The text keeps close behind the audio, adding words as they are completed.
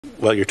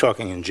Well, you're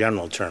talking in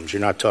general terms.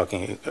 You're not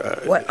talking...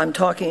 What I'm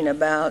talking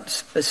about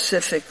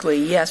specifically,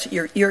 yes,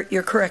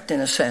 you're correct in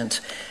a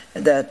sense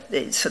that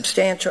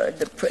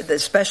the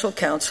special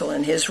counsel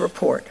in his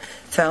report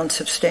found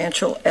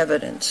substantial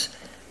evidence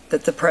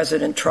that the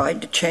president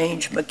tried to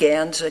change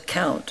McGahn's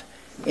account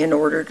in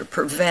order to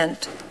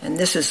prevent, and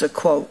this is a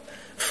quote,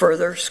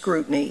 further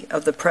scrutiny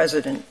of the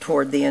president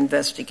toward the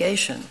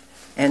investigation,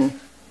 end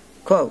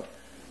quote.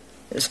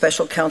 The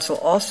special counsel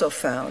also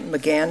found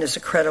McGahn is a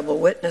credible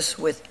witness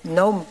with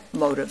no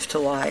motive to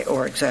lie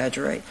or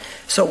exaggerate.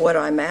 So what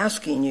I'm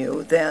asking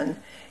you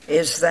then,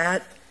 is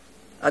that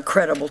a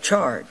credible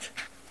charge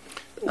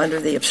under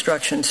the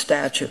obstruction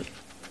statute?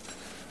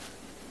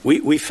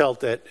 We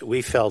felt that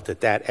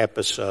that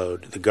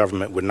episode, the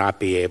government would not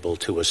be able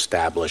to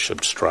establish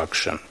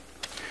obstruction.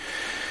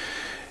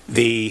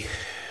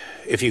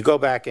 If you go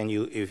back and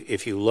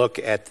if you look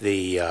at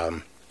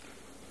the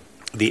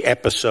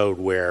episode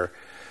where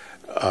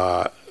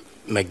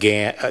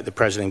the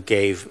president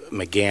gave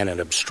McGahn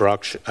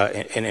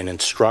an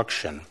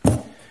instruction.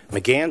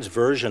 McGahn's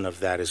version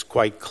of that is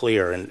quite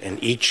clear,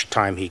 and each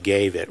time he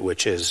gave it,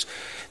 which is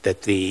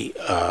that the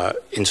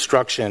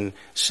instruction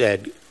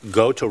said,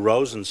 go to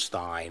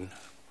Rosenstein,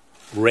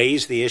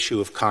 raise the issue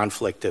of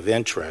conflict of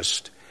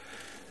interest,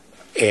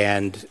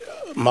 and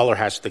Mueller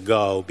has to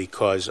go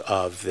because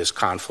of this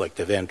conflict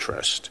of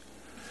interest.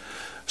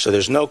 So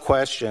there's no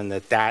question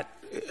that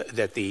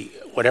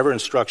whatever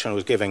instruction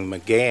was giving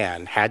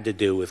McGahn had to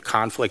do with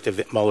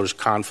Mueller's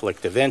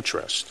conflict of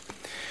interest.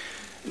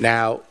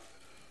 Now,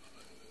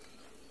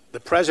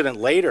 the president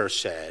later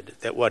said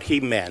that what he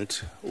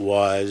meant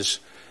was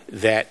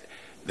that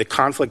the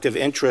conflict of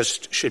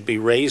interest should be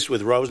raised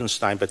with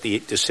Rosenstein, but the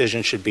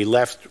decision should be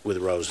left with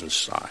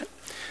Rosenstein.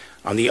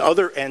 On the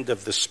other end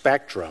of the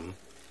spectrum,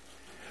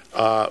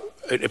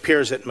 it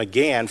appears that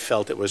McGahn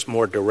felt it was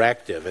more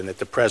directive and that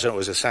the president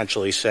was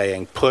essentially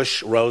saying,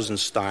 push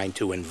Rosenstein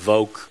to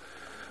invoke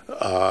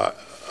a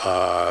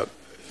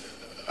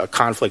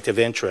conflict of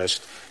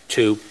interest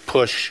to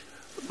push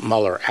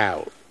Mueller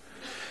out.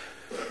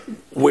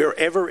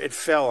 Wherever it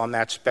fell on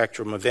that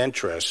spectrum of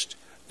interest,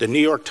 the New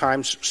York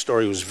Times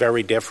story was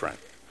very different.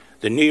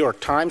 The New York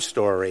Times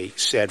story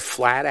said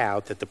flat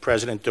out that the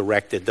president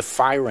directed the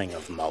firing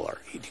of Mueller.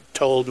 He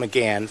told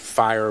McGahn,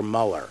 fire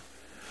Mueller.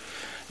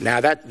 Now,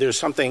 there's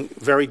something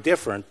very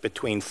different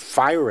between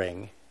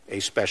firing a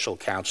special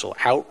counsel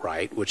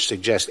outright, which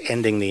suggests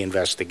ending the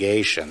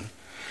investigation,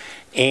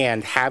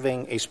 and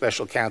having a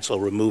special counsel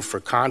removed for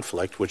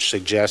conflict, which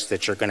suggests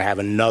that you're going to have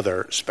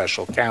another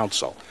special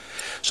counsel.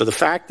 So the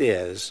fact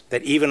is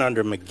that even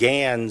under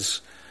McGahn's,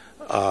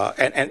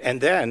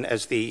 and then,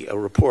 as the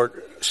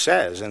report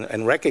says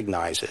and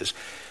recognizes,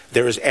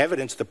 there is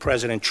evidence the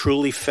president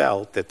truly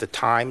felt that the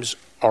Times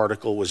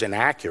article was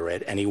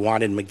inaccurate and he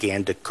wanted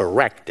McGahn to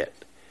correct it.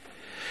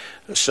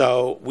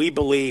 So we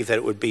believe that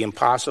it would be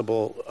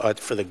impossible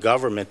for the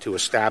government to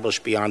establish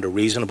beyond a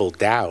reasonable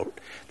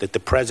doubt that the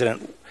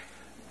president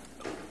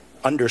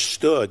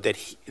understood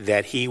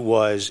that he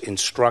was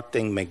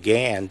instructing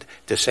McGahn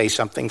to say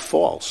something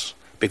false,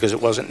 because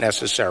it wasn't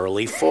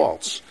necessarily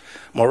false.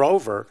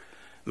 Moreover,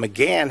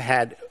 McGahn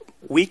had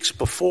weeks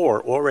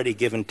before already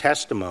given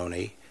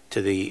testimony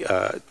to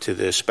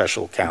the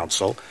special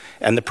counsel,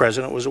 and the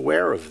president was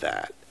aware of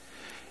that.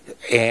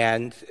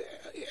 And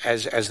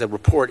as the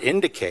report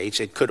indicates,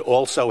 it could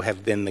also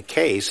have been the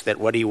case that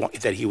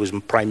that he was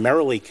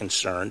primarily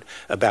concerned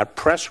about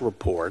press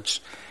reports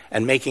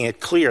and making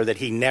it clear that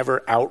he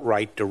never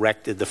outright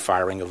directed the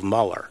firing of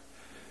Mueller.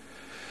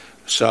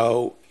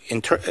 So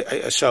in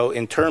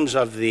terms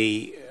of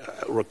the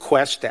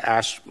request to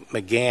ask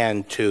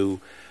McGahn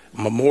to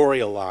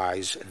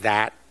memorialize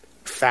that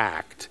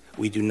fact,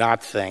 we do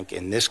not think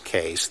in this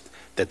case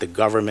that the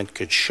government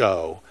could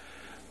show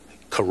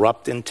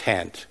corrupt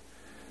intent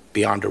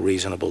beyond a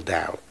reasonable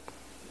doubt.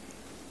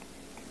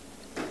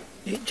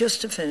 Just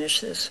to finish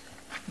this,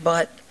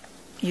 but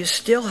you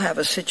still have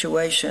a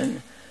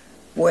situation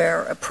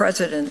where a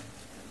president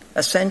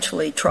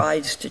essentially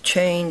tries to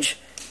change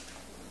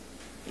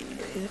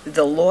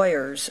the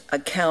lawyer's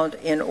account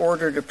in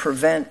order to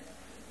prevent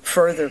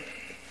further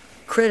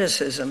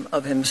criticism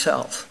of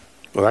himself.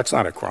 Well, that's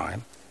not a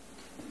crime.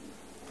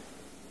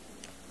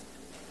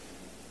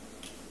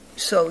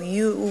 So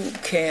you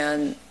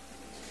can,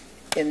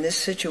 in this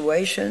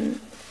situation,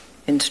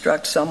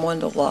 instruct someone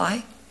to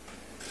lie?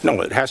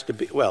 No, it has to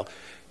be, well,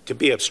 to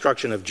be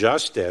obstruction of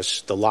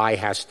justice, the lie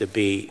has to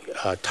be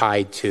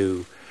tied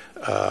to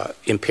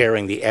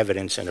impairing the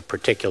evidence in a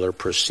particular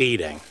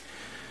proceeding.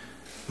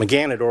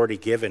 McGahn had already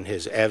given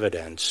his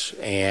evidence,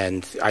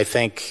 and I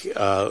think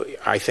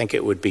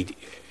it would be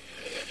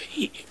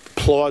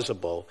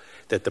plausible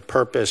that the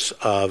purpose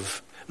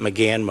of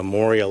McGahn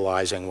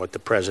memorializing what the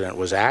president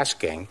was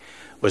asking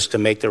was to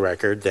make the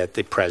record that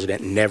the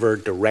president never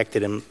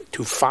directed him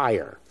to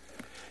fire.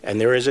 And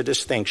there is a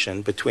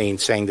distinction between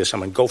saying to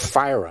someone, go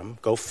fire him,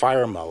 go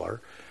fire Mueller,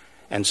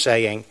 and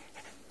saying,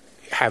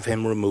 have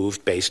him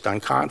removed based on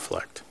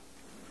conflict.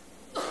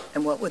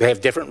 And what would they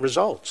have different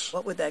results.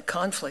 What would that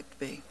conflict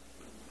be?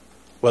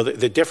 Well,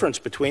 the difference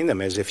between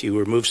them is if you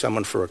remove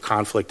someone for a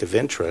conflict of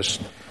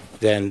interest,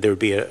 then there would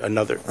be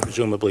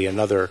presumably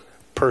another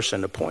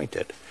person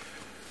appointed.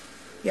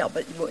 Yeah,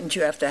 but wouldn't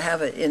you have to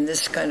have it in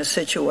this kind of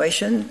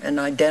situation, an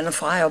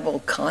identifiable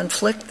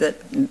conflict that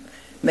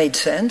made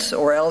sense,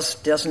 or else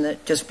doesn't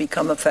it just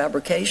become a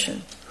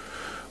fabrication?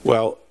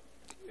 Well,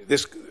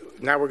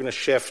 now we're going to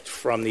shift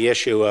from the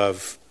issue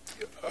of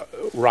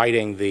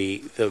writing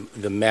the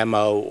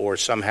memo or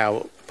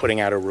somehow putting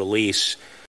out a release